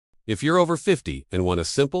If you're over 50 and want a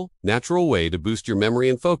simple, natural way to boost your memory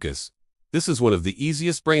and focus, this is one of the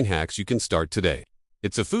easiest brain hacks you can start today.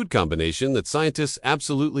 It's a food combination that scientists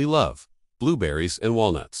absolutely love: blueberries and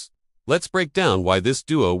walnuts. Let's break down why this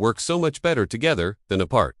duo works so much better together than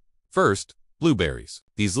apart. First, blueberries.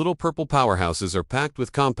 These little purple powerhouses are packed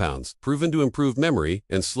with compounds proven to improve memory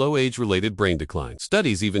and slow age-related brain decline.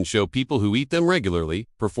 Studies even show people who eat them regularly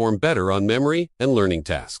perform better on memory and learning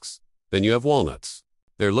tasks. Then you have walnuts.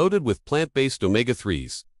 They're loaded with plant-based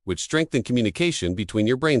omega-3s, which strengthen communication between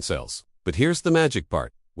your brain cells. But here's the magic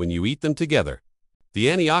part: when you eat them together, the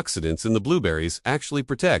antioxidants in the blueberries actually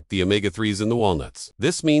protect the omega-3s in the walnuts.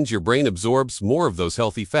 This means your brain absorbs more of those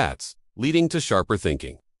healthy fats, leading to sharper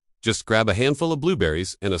thinking. Just grab a handful of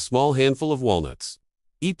blueberries and a small handful of walnuts.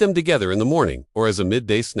 Eat them together in the morning or as a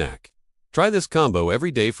midday snack. Try this combo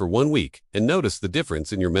every day for 1 week and notice the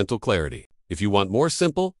difference in your mental clarity. If you want more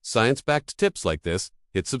simple, science-backed tips like this,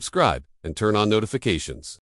 hit subscribe and turn on notifications.